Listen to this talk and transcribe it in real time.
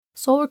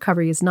Soul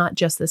Recovery is not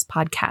just this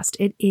podcast.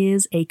 It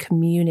is a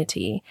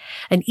community.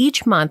 And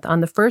each month on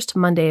the first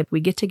Monday, we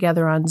get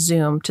together on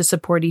Zoom to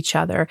support each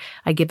other.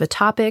 I give a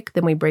topic,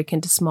 then we break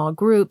into small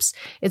groups.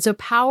 It's a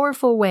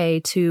powerful way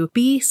to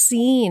be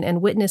seen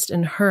and witnessed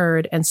and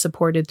heard and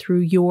supported through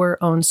your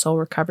own soul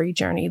recovery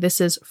journey.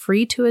 This is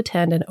free to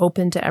attend and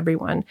open to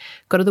everyone.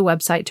 Go to the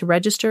website to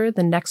register.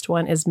 The next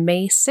one is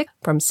May 6th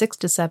from 6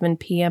 to 7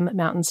 p.m.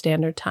 Mountain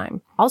Standard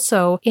Time.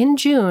 Also, in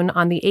June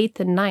on the 8th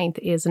and 9th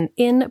is an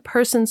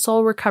in-person soul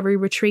recovery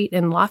retreat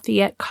in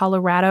Lafayette,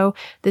 Colorado.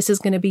 This is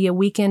going to be a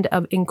weekend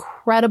of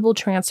incredible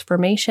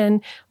transformation,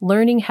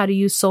 learning how to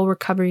use soul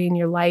recovery in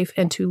your life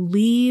and to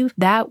leave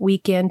that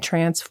weekend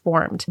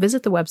transformed.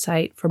 Visit the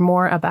website for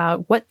more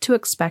about what to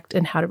expect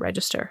and how to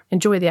register.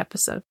 Enjoy the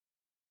episode.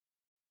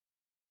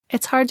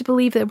 It's hard to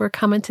believe that we're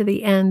coming to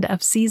the end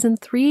of season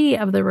 3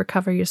 of the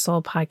Recover Your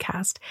Soul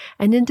podcast.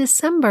 And in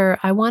December,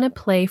 I want to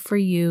play for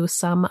you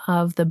some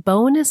of the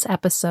bonus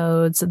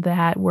episodes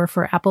that were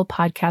for Apple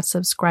Podcast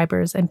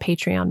subscribers and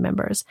Patreon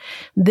members.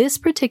 This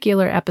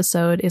particular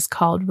episode is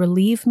called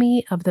Relieve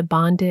Me of the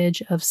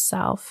Bondage of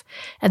Self.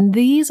 And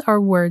these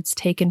are words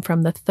taken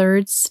from the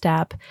third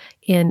step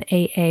in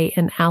AA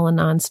and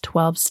Al-Anon's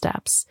 12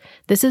 steps.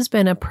 This has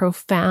been a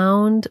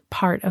profound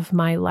part of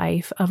my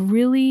life of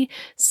really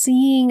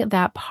seeing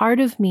that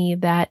part of me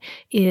that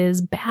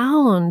is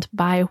bound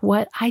by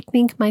what I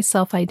think my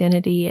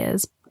self-identity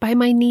is, by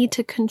my need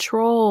to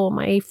control,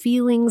 my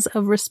feelings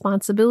of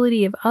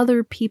responsibility of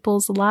other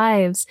people's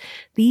lives.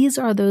 These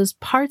are those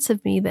parts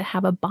of me that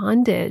have a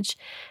bondage,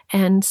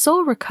 and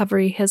soul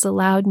recovery has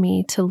allowed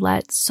me to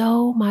let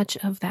so much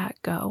of that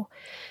go.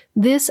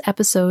 This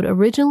episode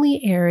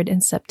originally aired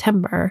in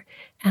September,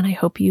 and I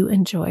hope you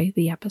enjoy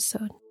the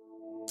episode.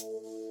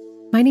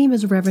 My name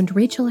is Reverend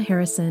Rachel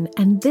Harrison,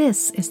 and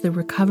this is the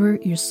Recover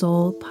Your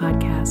Soul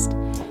podcast,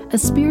 a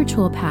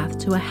spiritual path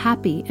to a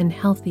happy and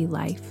healthy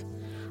life.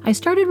 I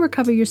started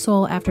Recover Your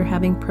Soul after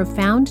having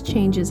profound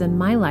changes in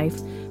my life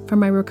from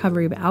my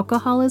recovery of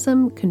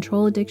alcoholism,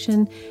 control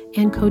addiction,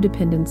 and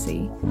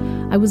codependency.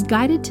 I was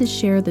guided to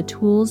share the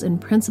tools and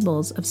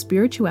principles of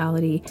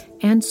spirituality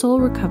and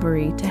soul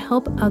recovery to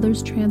help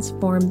others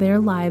transform their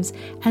lives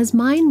as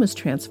mine was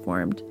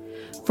transformed.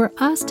 For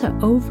us to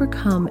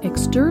overcome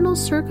external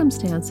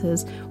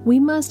circumstances, we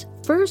must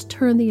first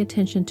turn the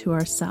attention to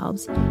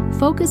ourselves,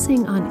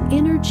 focusing on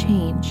inner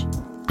change.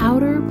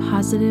 Outer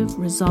positive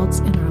results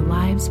in our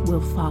lives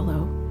will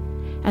follow.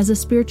 As a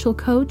spiritual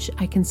coach,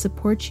 I can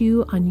support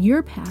you on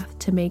your path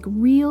to make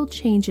real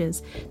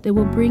changes that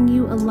will bring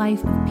you a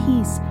life of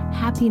peace,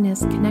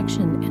 happiness,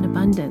 connection, and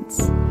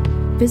abundance.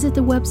 Visit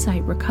the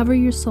website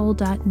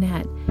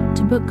recoveryoursoul.net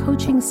to book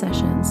coaching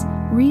sessions,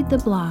 read the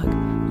blog,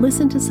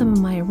 listen to some of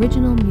my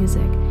original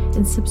music,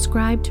 and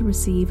subscribe to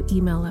receive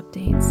email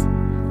updates.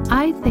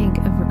 I think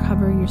of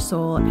Recover Your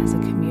Soul as a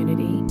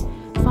community.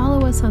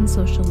 Follow us on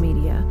social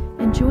media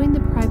and join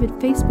the private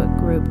Facebook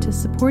group to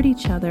support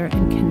each other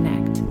and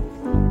connect.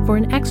 For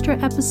an extra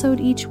episode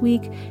each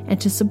week and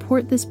to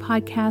support this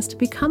podcast,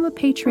 become a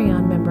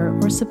Patreon member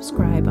or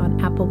subscribe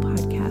on Apple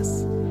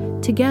Podcasts.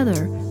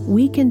 Together,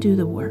 we can do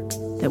the work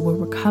that will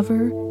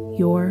recover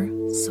your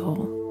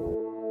soul.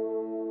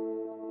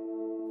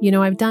 You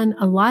know, I've done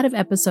a lot of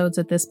episodes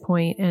at this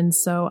point, and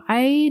so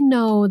I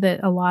know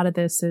that a lot of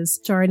this is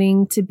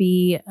starting to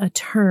be a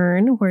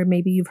turn where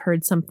maybe you've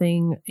heard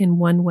something in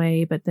one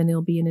way, but then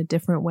it'll be in a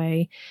different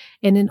way.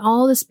 And in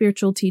all the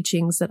spiritual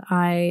teachings that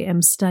I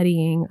am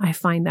studying, I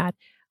find that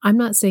I'm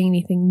not saying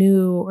anything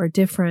new or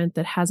different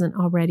that hasn't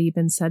already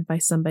been said by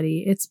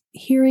somebody. It's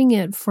hearing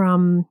it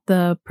from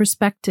the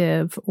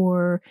perspective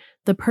or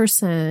the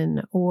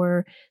person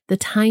or the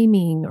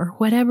timing or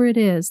whatever it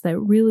is that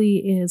really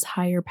is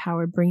higher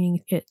power,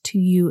 bringing it to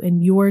you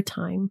in your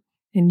time.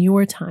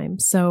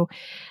 So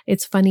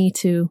it's funny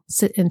to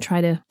sit and try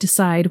to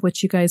decide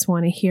what you guys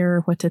want to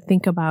hear, what to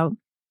think about.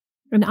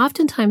 And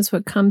oftentimes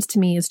what comes to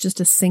me is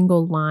just a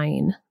single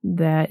line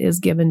that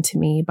is given to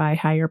me by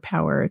higher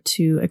power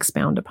to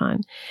expound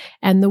upon.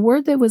 And the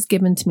word that was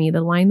given to me, the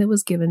line that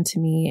was given to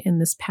me in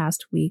this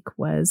past week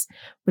was,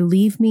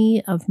 relieve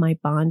me of my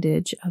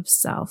bondage of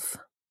self.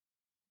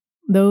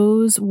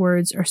 Those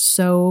words are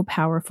so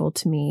powerful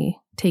to me,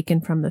 taken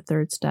from the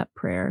third step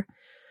prayer.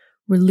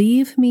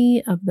 Relieve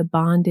me of the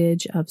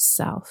bondage of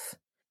self.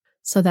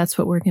 So that's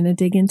what we're going to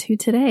dig into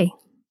today.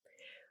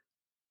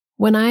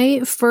 When I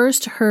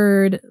first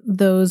heard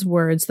those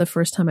words the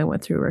first time I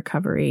went through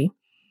recovery,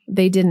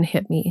 they didn't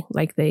hit me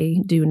like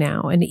they do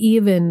now. And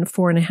even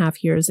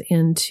 4.5 years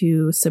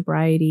into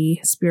sobriety,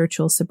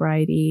 spiritual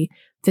sobriety,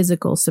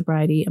 physical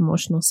sobriety,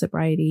 emotional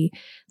sobriety,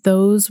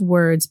 those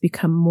words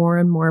become more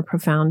and more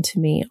profound to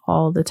me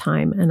all the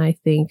time. And I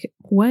think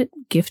what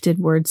gifted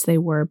words they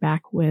were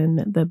back when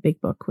the big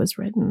book was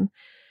written.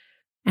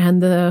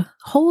 And the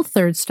whole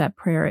third step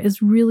prayer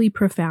is really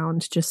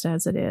profound just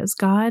as it is.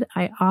 God,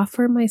 I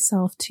offer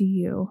myself to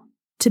you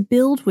to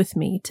build with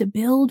me,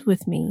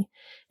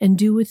 and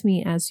do with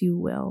me as you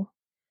will.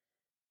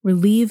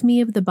 Relieve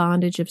me of the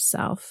bondage of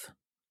self,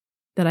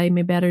 that I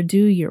may better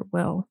do your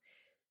will.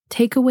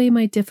 Take away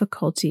my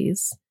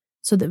difficulties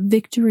so that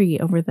victory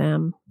over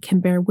them can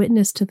bear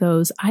witness to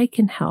those I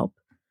can help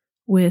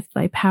with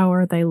thy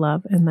power, thy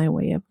love, and thy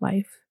way of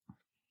life.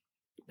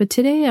 But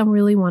today I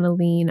really want to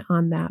lean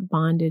on that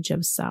bondage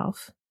of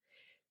self,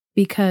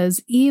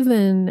 because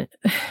even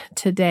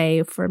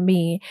today for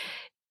me,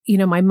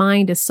 my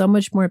mind is so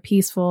much more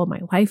peaceful. My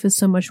life is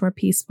so much more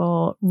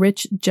peaceful.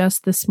 Rich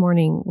just this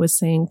morning was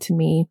saying to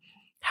me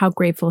how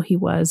grateful he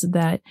was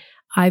that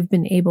I've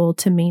been able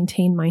to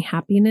maintain my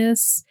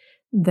happiness,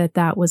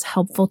 that was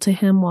helpful to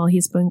him while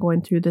he's been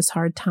going through this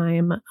hard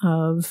time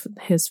of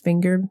his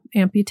finger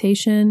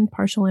amputation,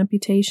 partial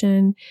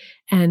amputation,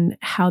 and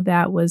how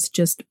that was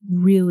just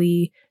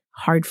really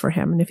hard for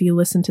him. And if you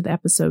listen to the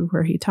episode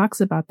where he talks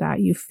about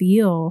that, you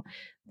feel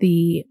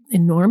the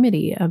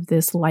enormity of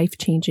this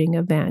life-changing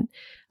event.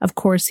 Of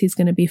course, he's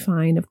going to be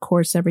fine. Of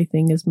course,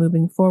 everything is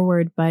moving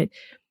forward, but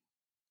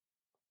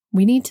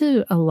we need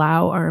to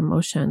allow our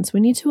emotions.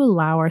 We need to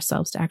allow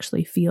ourselves to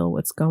actually feel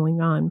what's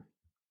going on.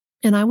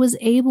 And I was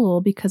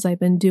able, because I've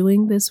been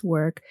doing this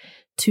work,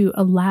 to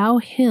allow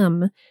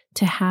him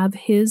to have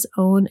his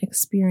own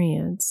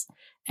experience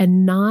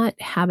and not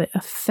have it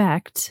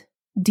affect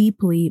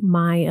deeply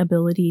my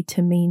ability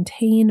to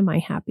maintain my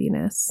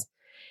happiness.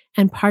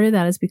 And part of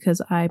that is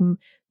because I'm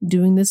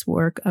doing this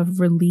work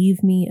of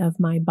relieve me of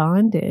my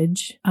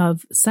bondage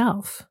of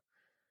self,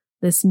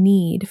 this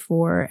need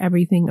for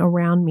everything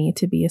around me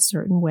to be a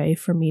certain way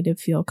for me to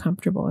feel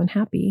comfortable and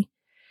happy.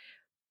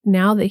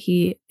 Now that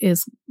he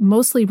is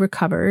mostly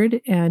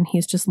recovered and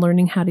he's just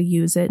learning how to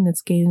use it, and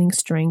it's gaining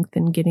strength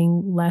and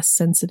getting less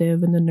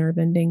sensitive, and the nerve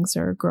endings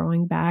are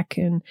growing back,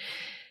 and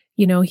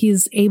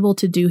he's able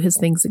to do his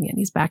things again.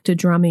 He's back to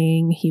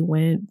drumming. He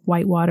went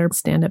whitewater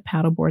stand-up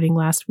paddleboarding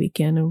last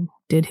weekend and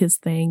did his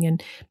thing.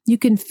 And you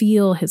can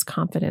feel his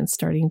confidence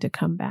starting to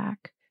come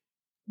back.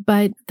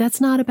 But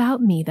that's not about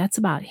me. That's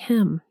about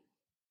him.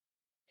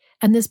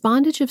 And this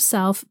bondage of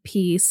self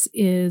piece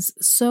is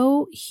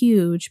so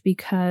huge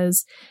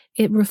because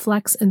it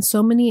reflects in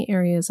so many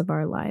areas of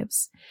our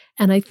lives.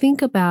 And I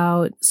think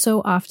about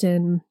so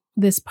often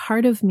this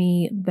part of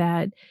me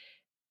that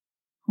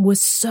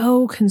was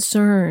so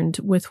concerned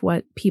with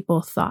what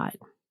people thought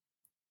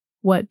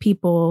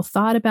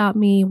about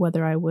me,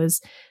 whether I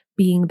was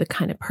being the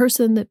kind of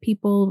person that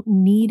people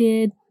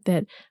needed,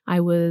 that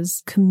I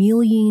was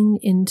chameleoning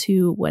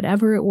into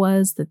whatever it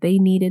was that they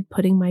needed,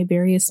 putting my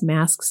various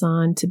masks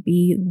on to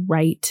be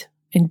right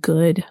and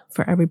good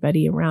for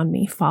everybody around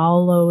me.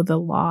 Follow the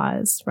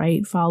laws,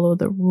 right? Follow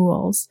the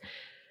rules.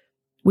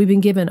 We've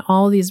been given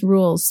all these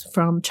rules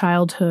from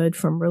childhood,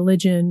 from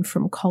religion,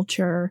 from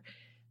culture,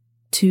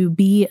 to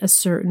be a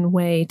certain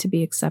way, to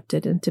be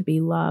accepted and to be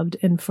loved.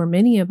 And for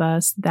many of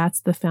us, that's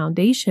the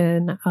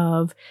foundation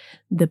of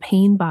the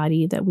pain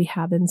body that we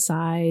have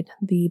inside,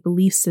 the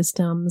belief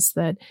systems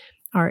that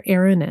are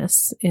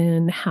erroneous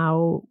in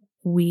how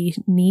we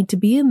need to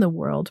be in the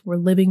world. We're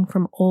living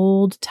from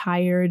old,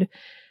 tired,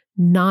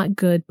 not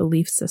good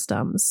belief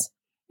systems.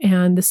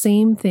 And the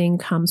same thing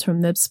comes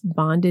from this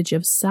bondage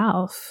of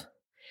self,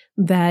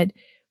 that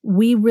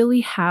we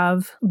really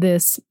have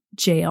this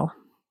jail,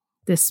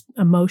 this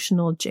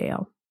emotional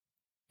jail.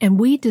 And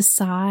we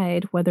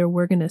decide whether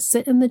we're going to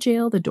sit in the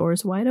jail, the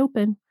door's wide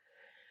open,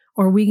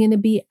 or are we going to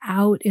be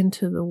out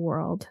into the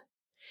world.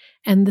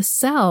 And the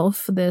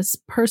self, this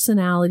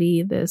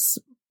personality, this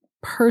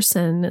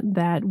person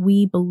that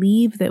we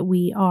believe that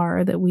we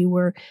are, that we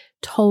were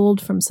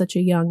told from such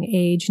a young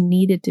age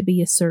needed to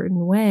be a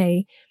certain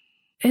way,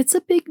 it's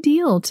a big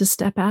deal to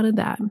step out of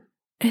that.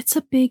 It's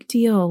a big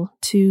deal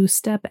to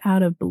step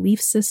out of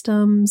belief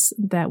systems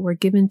that were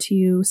given to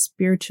you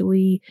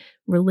spiritually,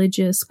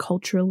 religious,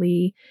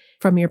 culturally,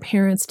 from your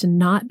parents, to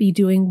not be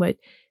doing what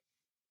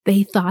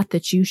they thought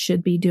that you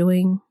should be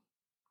doing.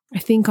 I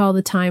think all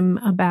the time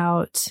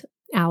about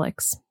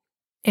Alex,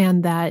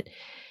 and that,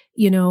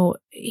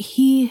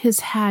 he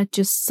has had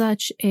just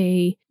such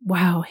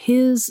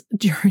his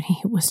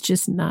journey was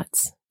just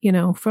nuts.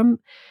 From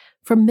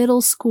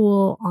middle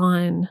school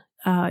on,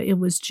 it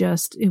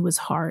was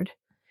hard.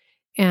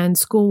 And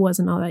school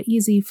wasn't all that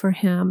easy for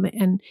him.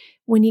 And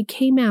when he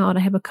came out,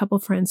 I have a couple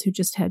friends who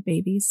just had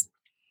babies.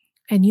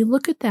 And you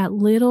look at that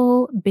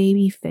little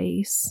baby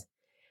face,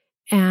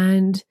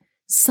 and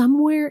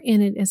somewhere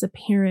in it as a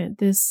parent,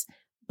 this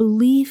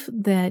belief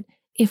that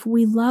if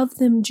we love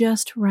them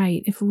just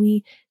right, if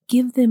we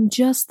give them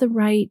just the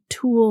right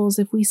tools,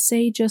 if we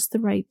say just the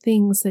right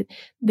things, that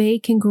they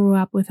can grow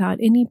up without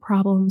any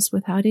problems,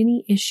 without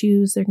any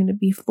issues. They're going to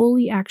be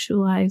fully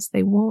actualized.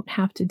 They won't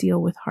have to deal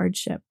with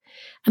hardship.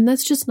 And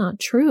that's just not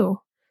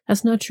true.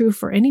 That's not true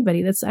for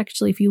anybody. That's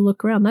actually, if you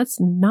look around, that's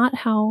not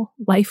how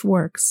life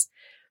works.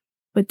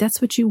 But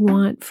that's what you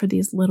want for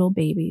these little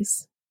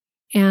babies.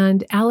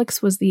 And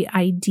Alex was the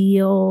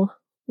ideal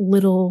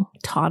little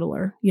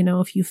toddler.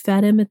 If you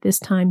fed him at this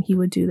time, he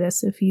would do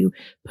this. If you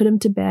put him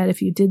to bed,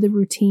 if you did the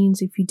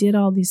routines, if you did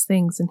all these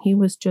things, and he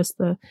was just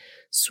the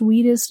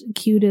sweetest,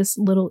 cutest,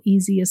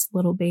 easiest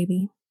little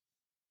baby.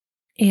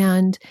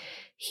 And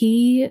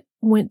he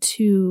went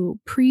to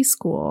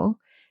preschool,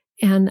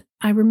 and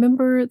I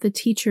remember the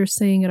teacher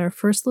saying at our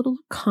first little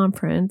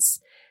conference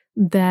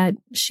that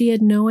she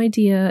had no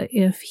idea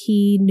if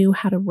he knew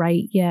how to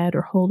write yet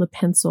or hold a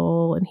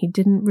pencil, and he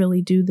didn't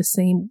really do the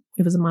same,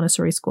 it was a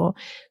Montessori school,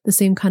 the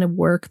same kind of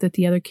work that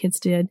the other kids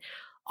did.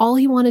 All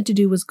he wanted to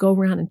do was go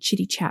around and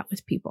chitty chat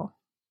with people,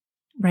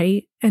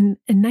 right? And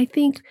I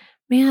think,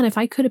 man, if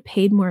I could have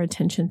paid more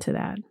attention to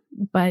that,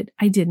 but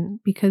I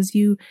didn't, because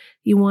you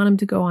want him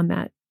to go on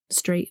that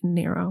straight and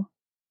narrow.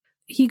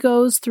 He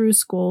goes through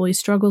school, he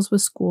struggles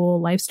with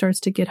school, life starts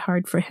to get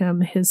hard for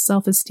him, his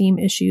self-esteem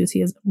issues,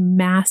 he has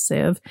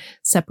massive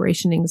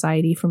separation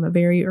anxiety from a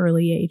very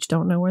early age,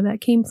 don't know where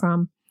that came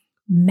from,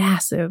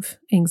 massive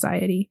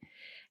anxiety.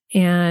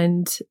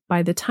 And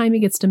by the time he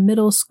gets to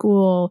middle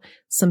school,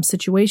 some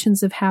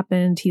situations have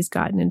happened, he's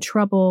gotten in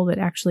trouble that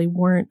actually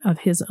weren't of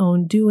his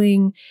own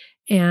doing,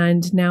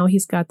 and now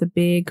he's got the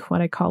big,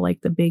 what I call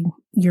like the big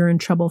you're in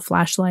trouble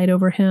flashlight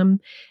over him,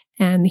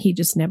 and he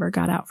just never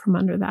got out from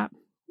under that.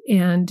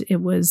 And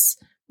it was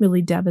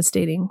really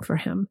devastating for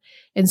him.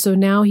 And so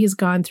now he's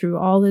gone through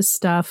all this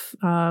stuff,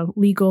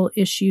 legal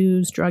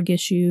issues, drug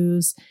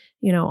issues,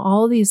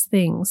 all these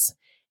things.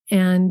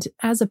 And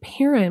as a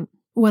parent,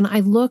 when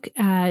I look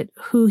at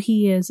who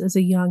he is as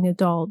a young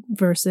adult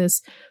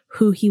versus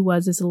who he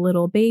was as a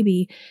little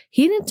baby,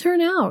 he didn't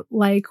turn out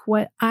like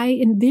what I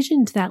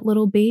envisioned that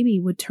little baby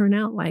would turn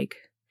out like.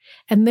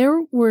 And there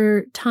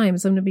were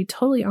times, I'm going to be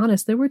totally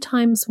honest, there were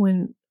times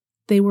when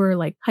they were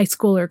like high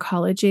school or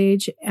college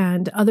age,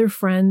 and other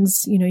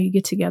friends, you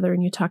get together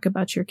and you talk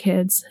about your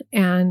kids,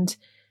 and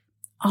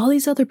all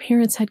these other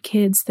parents had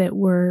kids that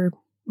were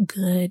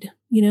good,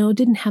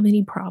 didn't have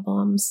any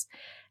problems,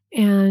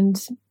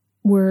 and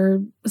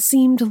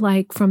seemed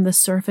like from the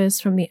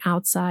surface, from the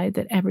outside,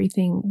 that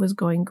everything was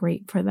going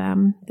great for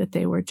them, that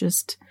they were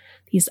just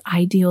these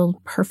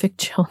ideal, perfect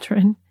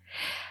children.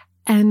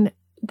 And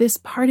this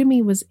part of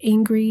me was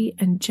angry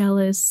and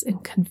jealous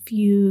and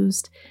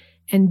confused,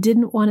 and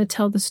didn't want to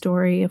tell the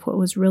story of what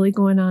was really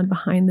going on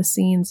behind the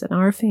scenes in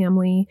our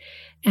family.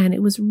 And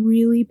it was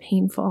really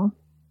painful.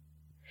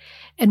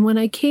 And when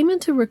I came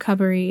into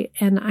recovery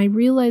and I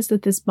realized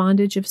that this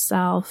bondage of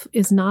self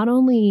is not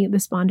only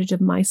this bondage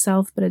of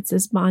myself, but it's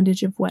this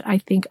bondage of what I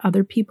think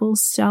other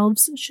people's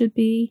selves should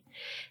be.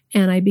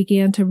 And I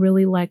began to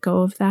really let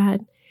go of that.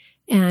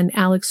 And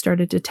Alex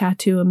started to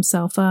tattoo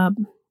himself up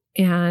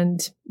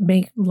and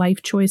make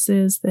life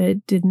choices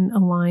that didn't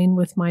align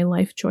with my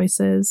life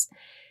choices.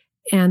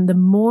 And the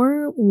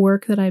more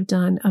work that I've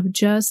done of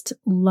just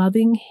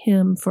loving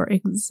him for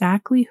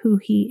exactly who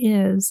he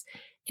is,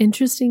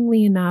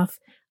 interestingly enough,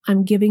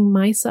 I'm giving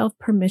myself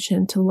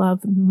permission to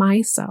love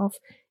myself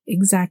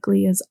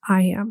exactly as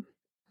I am.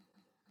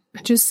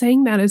 Just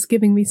saying that is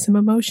giving me some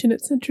emotion.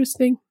 It's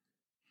interesting.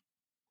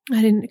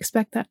 I didn't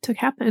expect that to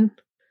happen.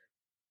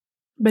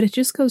 But it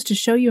just goes to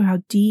show you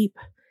how deep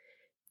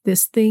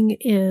this thing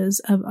is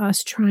of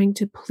us trying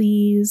to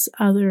please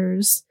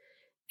others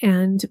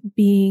and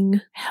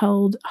being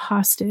held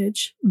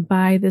hostage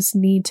by this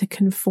need to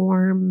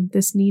conform,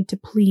 this need to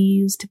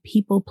please, to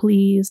people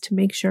please, to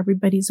make sure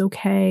everybody's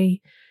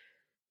okay,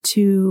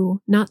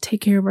 to not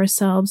take care of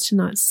ourselves, to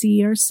not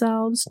see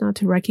ourselves, not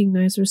to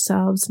recognize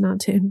ourselves, not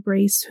to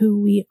embrace who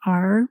we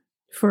are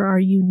for our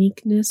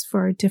uniqueness,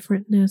 for our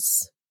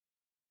differentness.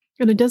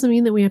 And it doesn't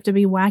mean that we have to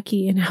be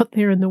wacky and out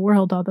there in the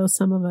world, although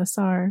some of us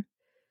are.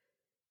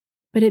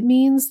 But it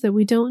means that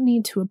we don't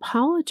need to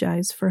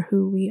apologize for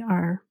who we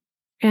are.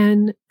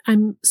 And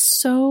I'm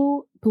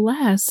so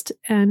blessed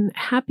and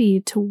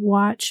happy to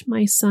watch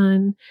my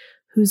son,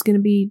 who's going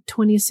to be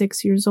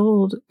 26 years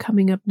old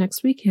coming up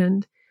next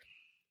weekend,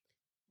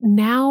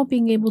 now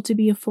being able to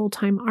be a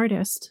full-time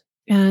artist,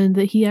 and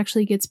that he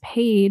actually gets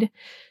paid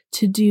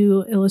to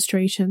do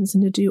illustrations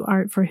and to do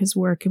art for his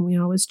work. And we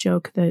always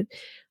joke that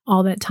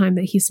all that time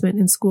that he spent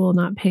in school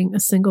not paying a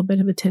single bit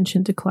of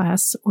attention to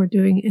class or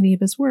doing any of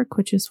his work,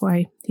 which is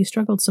why he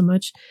struggled so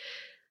much,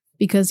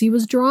 because he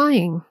was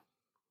drawing,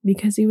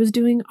 because he was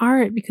doing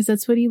art, because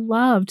that's what he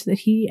loved, that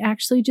he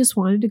actually just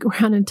wanted to go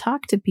around and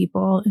talk to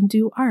people and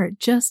do art,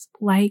 just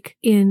like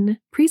in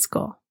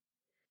preschool.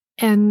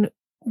 And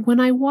when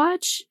I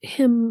watch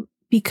him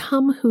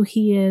become who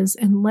he is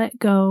and let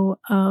go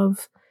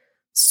of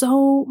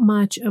so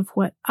much of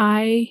what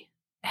I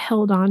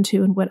held on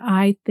to and what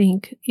I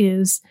think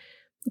is,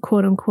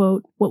 quote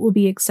unquote, what will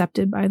be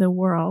accepted by the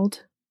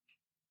world,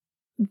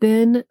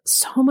 then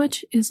so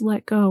much is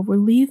let go.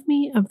 Relieve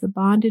me of the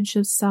bondage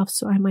of self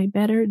so I might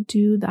better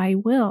do thy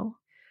will.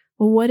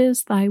 Well, what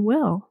is thy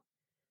will?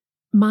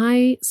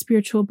 My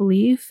spiritual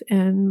belief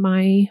and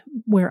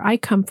where I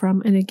come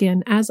from, and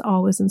again, as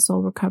always in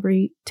soul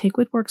recovery, take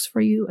what works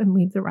for you and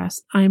leave the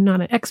rest. I'm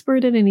not an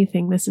expert at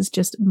anything. This is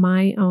just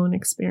my own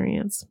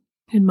experience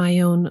and my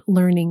own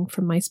learning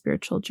from my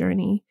spiritual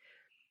journey.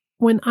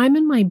 When I'm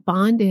in my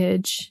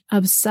bondage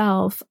of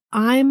self,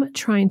 I'm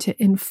trying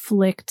to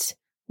inflict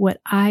what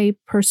I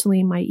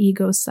personally, my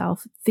ego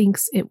self,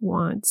 thinks it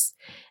wants.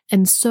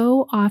 And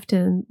so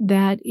often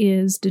that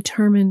is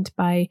determined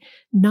by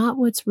not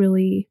what's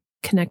really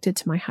connected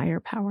to my higher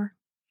power.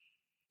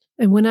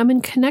 And when I'm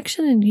in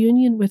connection and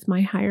union with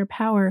my higher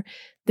power,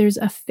 there's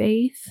a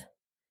faith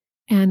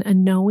and a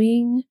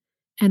knowing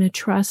and a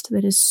trust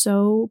that is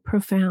so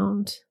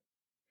profound.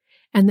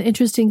 And the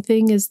interesting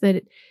thing is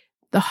that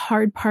the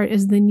hard part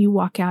is then you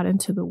walk out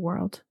into the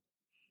world.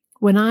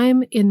 When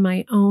I'm in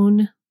my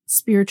own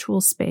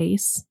spiritual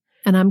space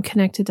and I'm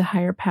connected to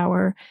higher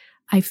power,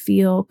 I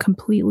feel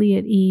completely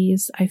at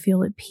ease. I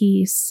feel at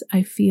peace.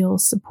 I feel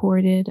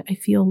supported. I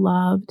feel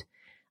loved.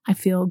 I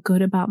feel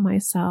good about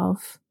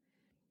myself.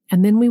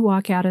 And then we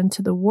walk out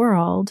into the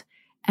world,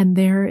 and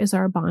there is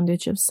our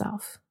bondage of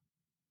self.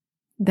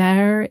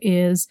 There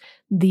is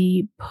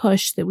the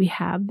push that we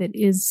have that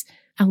is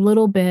a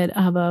little bit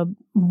of a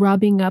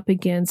rubbing up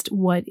against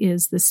what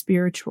is the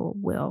spiritual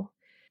will,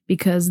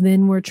 because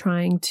then we're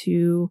trying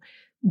to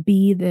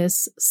be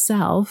this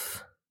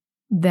self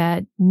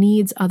that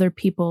needs other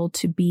people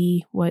to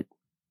be what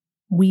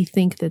we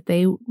think that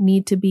they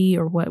need to be,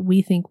 or what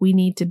we think we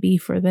need to be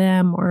for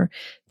them, or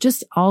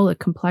just all the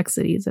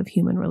complexities of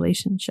human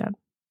relationship.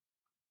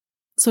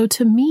 So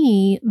to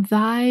me,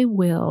 thy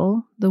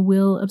will, the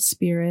will of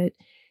spirit,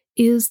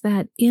 is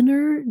that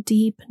inner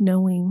deep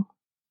knowing.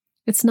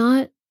 It's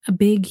not a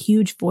big,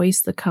 huge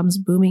voice that comes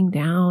booming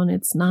down.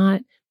 It's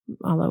not,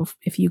 although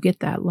if you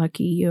get that,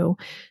 lucky you.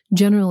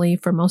 Generally,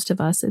 for most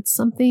of us, it's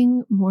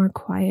something more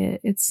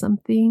quiet. It's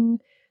something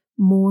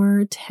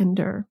more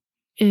tender.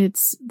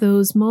 It's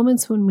those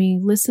moments when we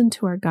listen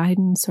to our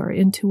guidance or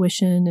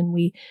intuition and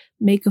we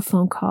make a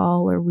phone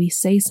call or we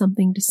say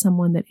something to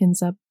someone that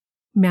ends up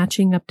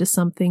matching up to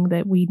something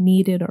that we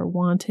needed or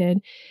wanted.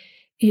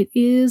 It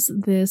is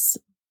this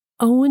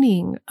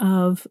owning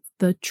of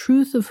the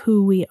truth of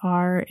who we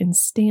are and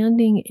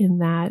standing in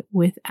that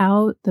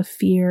without the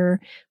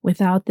fear,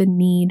 without the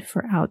need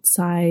for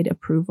outside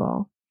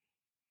approval.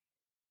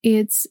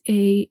 It's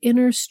an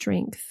inner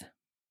strength.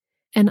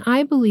 And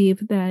I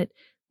believe that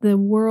the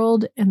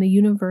world and the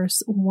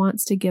universe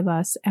wants to give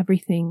us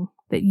everything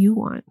that you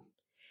want.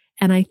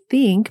 And I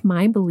think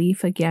my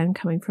belief, again,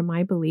 coming from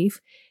my belief,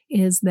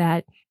 is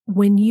that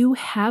when you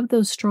have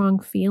those strong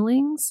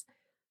feelings,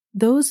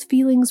 those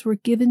feelings were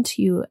given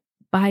to you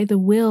by the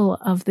will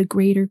of the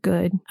greater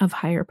good of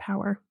higher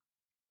power.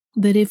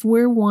 That if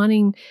we're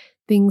wanting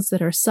things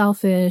that are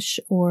selfish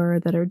or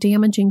that are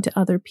damaging to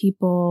other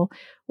people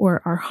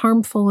or are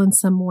harmful in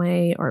some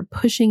way or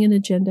pushing an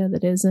agenda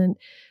that isn't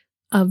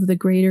of the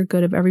greater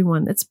good of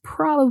everyone, that's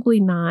probably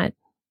not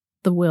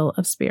the will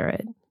of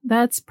spirit.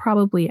 That's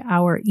probably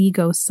our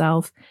ego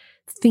self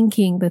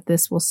thinking that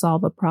this will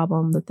solve a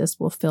problem, that this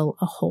will fill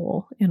a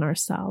hole in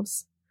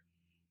ourselves.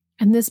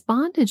 And this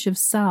bondage of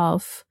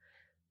self,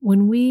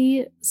 when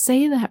we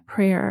say that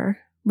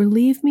prayer,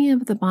 relieve me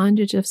of the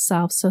bondage of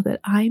self so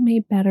that I may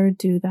better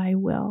do thy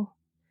will,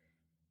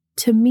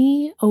 to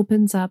me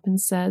opens up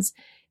and says,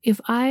 if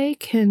I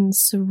can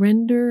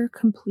surrender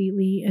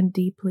completely and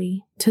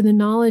deeply to the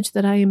knowledge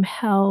that I am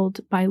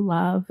held by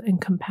love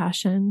and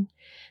compassion,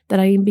 that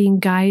I am being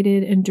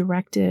guided and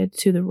directed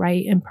to the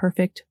right and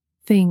perfect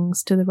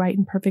things, to the right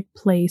and perfect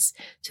place,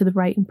 to the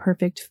right and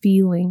perfect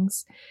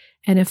feelings.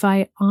 And if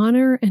I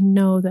honor and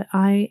know that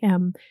I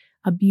am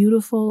a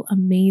beautiful,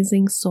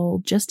 amazing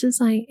soul, just as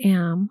I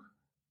am,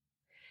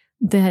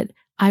 that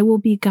I will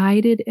be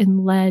guided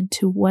and led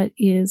to what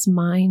is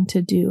mine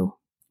to do,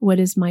 what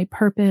is my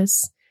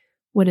purpose,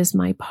 what is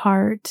my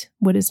part,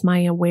 what is my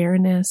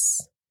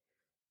awareness.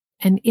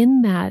 And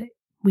in that,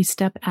 we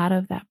step out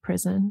of that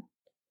prison.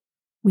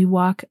 We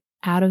walk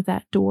out of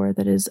that door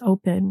that is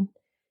open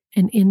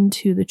and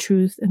into the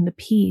truth and the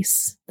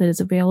peace that is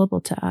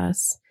available to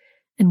us.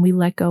 And we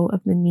let go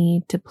of the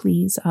need to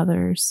please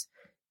others,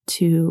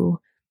 to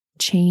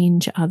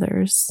change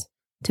others,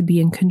 to be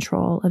in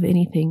control of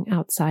anything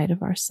outside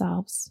of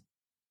ourselves.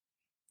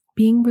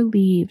 Being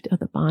relieved of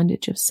the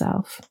bondage of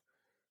self.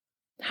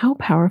 How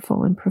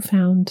powerful and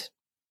profound.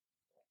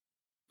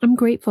 I'm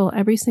grateful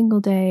every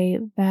single day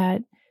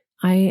that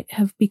I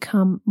have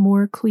become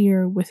more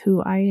clear with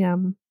who I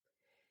am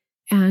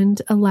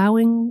and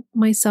allowing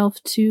myself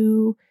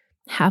to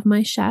have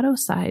my shadow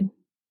side,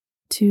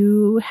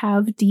 to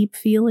have deep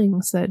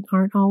feelings that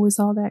aren't always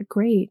all that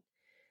great,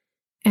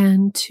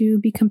 and to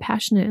be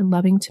compassionate and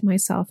loving to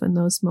myself in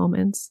those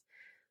moments.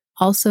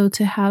 Also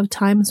to have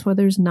times where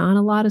there's not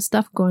a lot of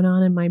stuff going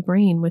on in my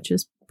brain, which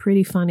is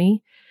pretty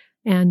funny.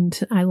 And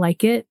I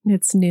like it.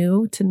 It's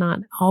new to not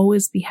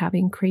always be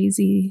having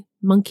crazy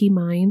monkey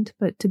mind,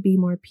 but to be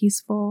more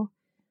peaceful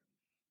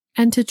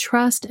and to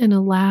trust and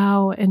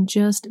allow and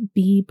just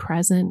be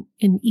present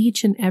in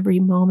each and every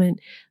moment,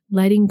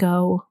 letting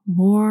go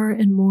more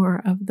and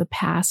more of the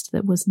past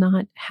that was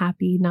not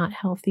happy, not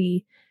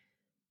healthy,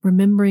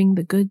 remembering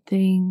the good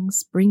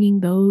things,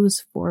 bringing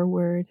those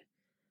forward,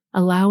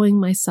 allowing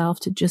myself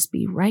to just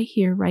be right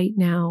here, right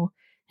now,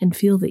 and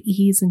feel the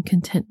ease and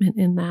contentment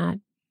in that.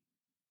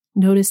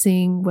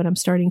 Noticing when I'm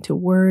starting to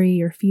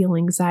worry or feel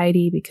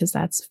anxiety because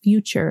that's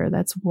future,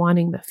 that's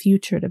wanting the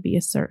future to be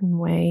a certain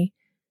way.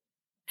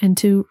 And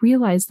to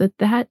realize that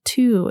that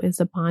too is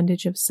a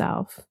bondage of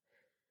self,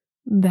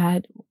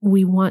 that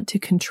we want to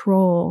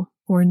control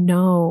or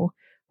know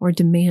or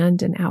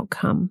demand an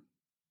outcome.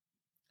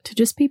 To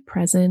just be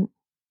present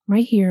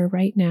right here,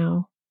 right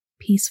now,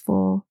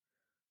 peaceful,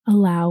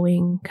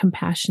 allowing,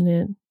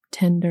 compassionate,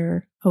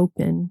 tender,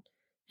 open,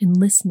 and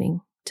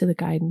listening to the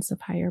guidance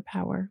of higher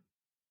power.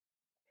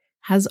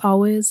 As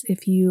always,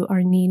 if you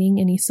are needing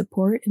any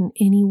support in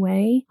any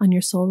way on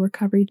your soul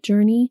recovery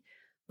journey,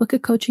 book a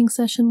coaching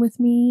session with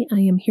me. I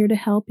am here to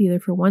help either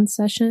for one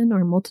session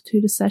or a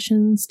multitude of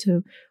sessions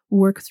to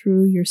work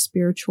through your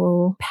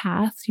spiritual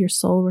path, your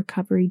soul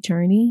recovery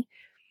journey.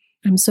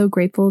 I'm so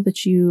grateful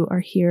that you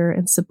are here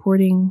and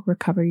supporting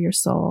Recover Your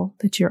Soul,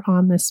 that you're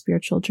on this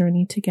spiritual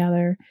journey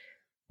together.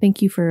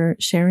 Thank you for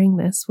sharing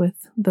this with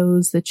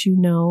those that you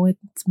know.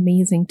 It's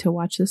amazing to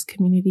watch this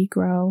community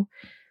grow.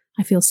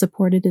 I feel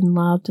supported and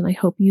loved, and I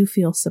hope you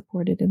feel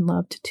supported and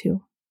loved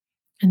too.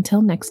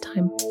 Until next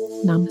time,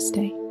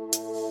 namaste.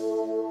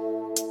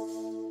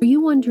 Are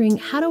you wondering,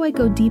 how do I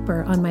go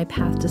deeper on my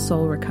path to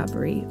soul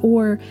recovery?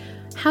 Or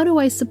how do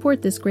I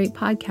support this great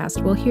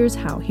podcast? Well, here's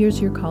how.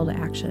 Here's your call to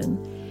action.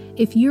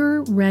 If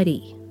you're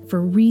ready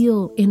for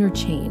real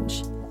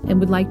interchange and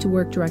would like to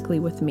work directly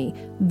with me,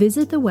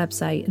 visit the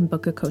website and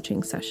book a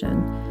coaching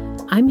session.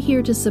 I'm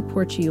here to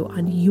support you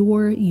on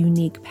your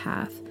unique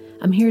path.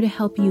 I'm here to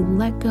help you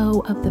let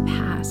go of the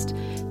past,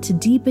 to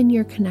deepen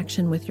your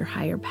connection with your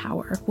higher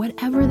power,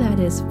 whatever that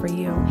is for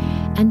you,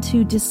 and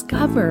to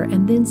discover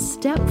and then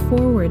step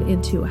forward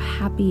into a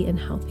happy and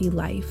healthy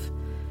life.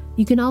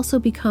 You can also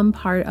become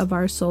part of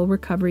our soul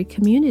recovery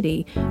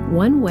community.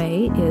 One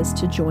way is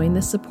to join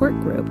the support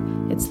group.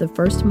 It's the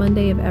first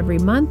Monday of every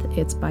month.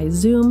 It's by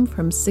Zoom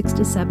from 6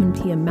 to 7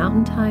 p.m.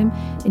 Mountain Time,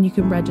 and you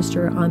can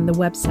register on the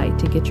website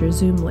to get your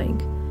Zoom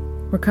link.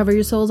 Recover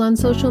Your Souls on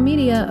social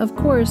media. Of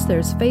course,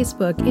 there's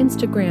Facebook,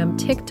 Instagram,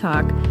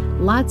 TikTok,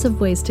 lots of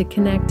ways to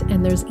connect,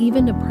 and there's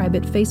even a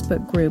private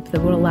Facebook group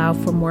that will allow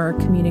for more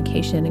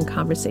communication and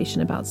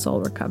conversation about soul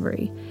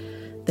recovery.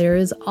 There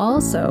is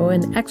also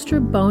an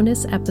extra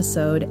bonus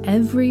episode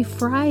every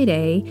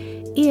Friday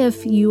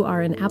if you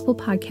are an Apple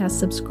Podcast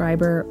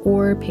subscriber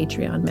or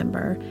Patreon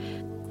member.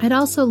 I'd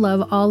also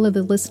love all of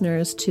the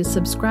listeners to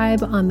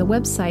subscribe on the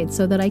website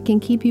so that I can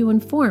keep you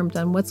informed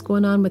on what's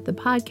going on with the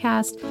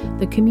podcast,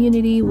 the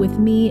community, with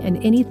me,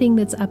 and anything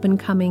that's up and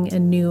coming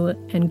and new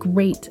and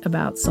great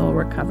about soul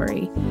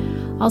recovery.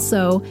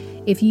 Also,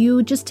 if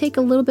you just take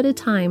a little bit of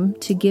time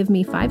to give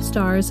me 5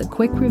 stars, a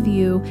quick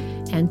review,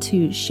 and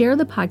to share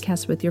the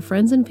podcast with your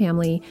friends and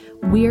family,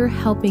 we're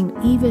helping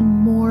even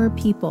more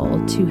people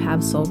to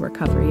have soul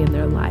recovery in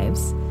their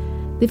lives.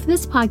 If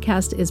this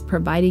podcast is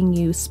providing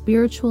you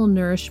spiritual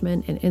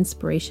nourishment and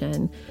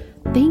inspiration,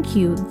 thank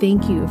you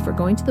for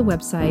going to the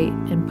website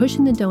and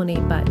pushing the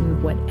donate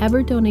button,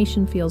 whatever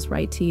donation feels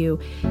right to you.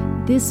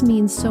 This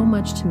means so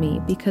much to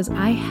me because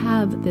I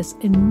have this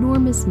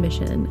enormous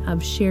mission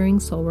of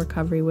sharing soul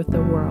recovery with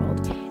the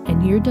world.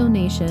 And your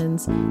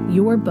donations,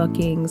 your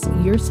bookings,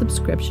 your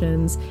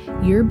subscriptions,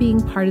 your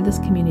being part of this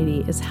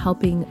community is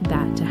helping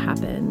that to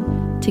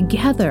happen.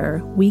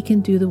 Together, we can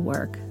do the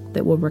work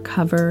that will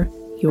recover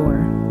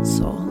your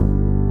soul.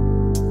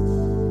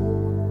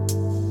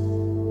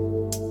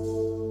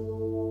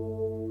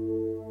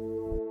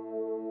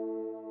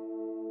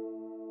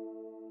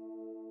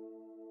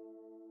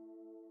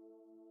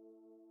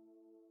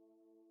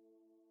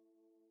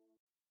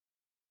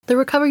 The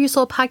Recover Your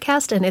Soul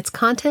podcast and its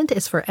content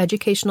is for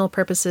educational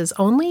purposes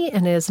only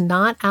and is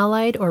not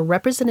allied or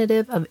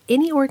representative of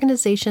any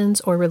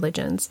organizations or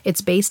religions.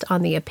 It's based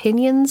on the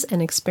opinions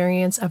and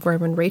experience of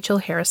Reverend Rachel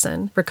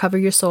Harrison. Recover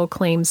Your Soul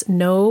claims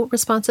no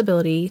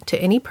responsibility to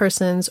any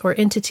persons or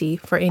entity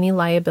for any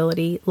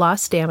liability,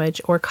 loss, damage,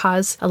 or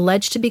cause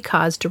alleged to be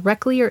caused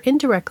directly or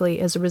indirectly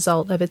as a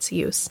result of its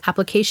use.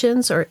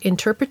 Applications or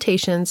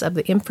interpretations of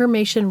the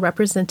information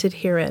represented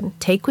herein.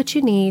 Take what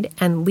you need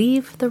and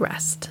leave the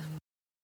rest.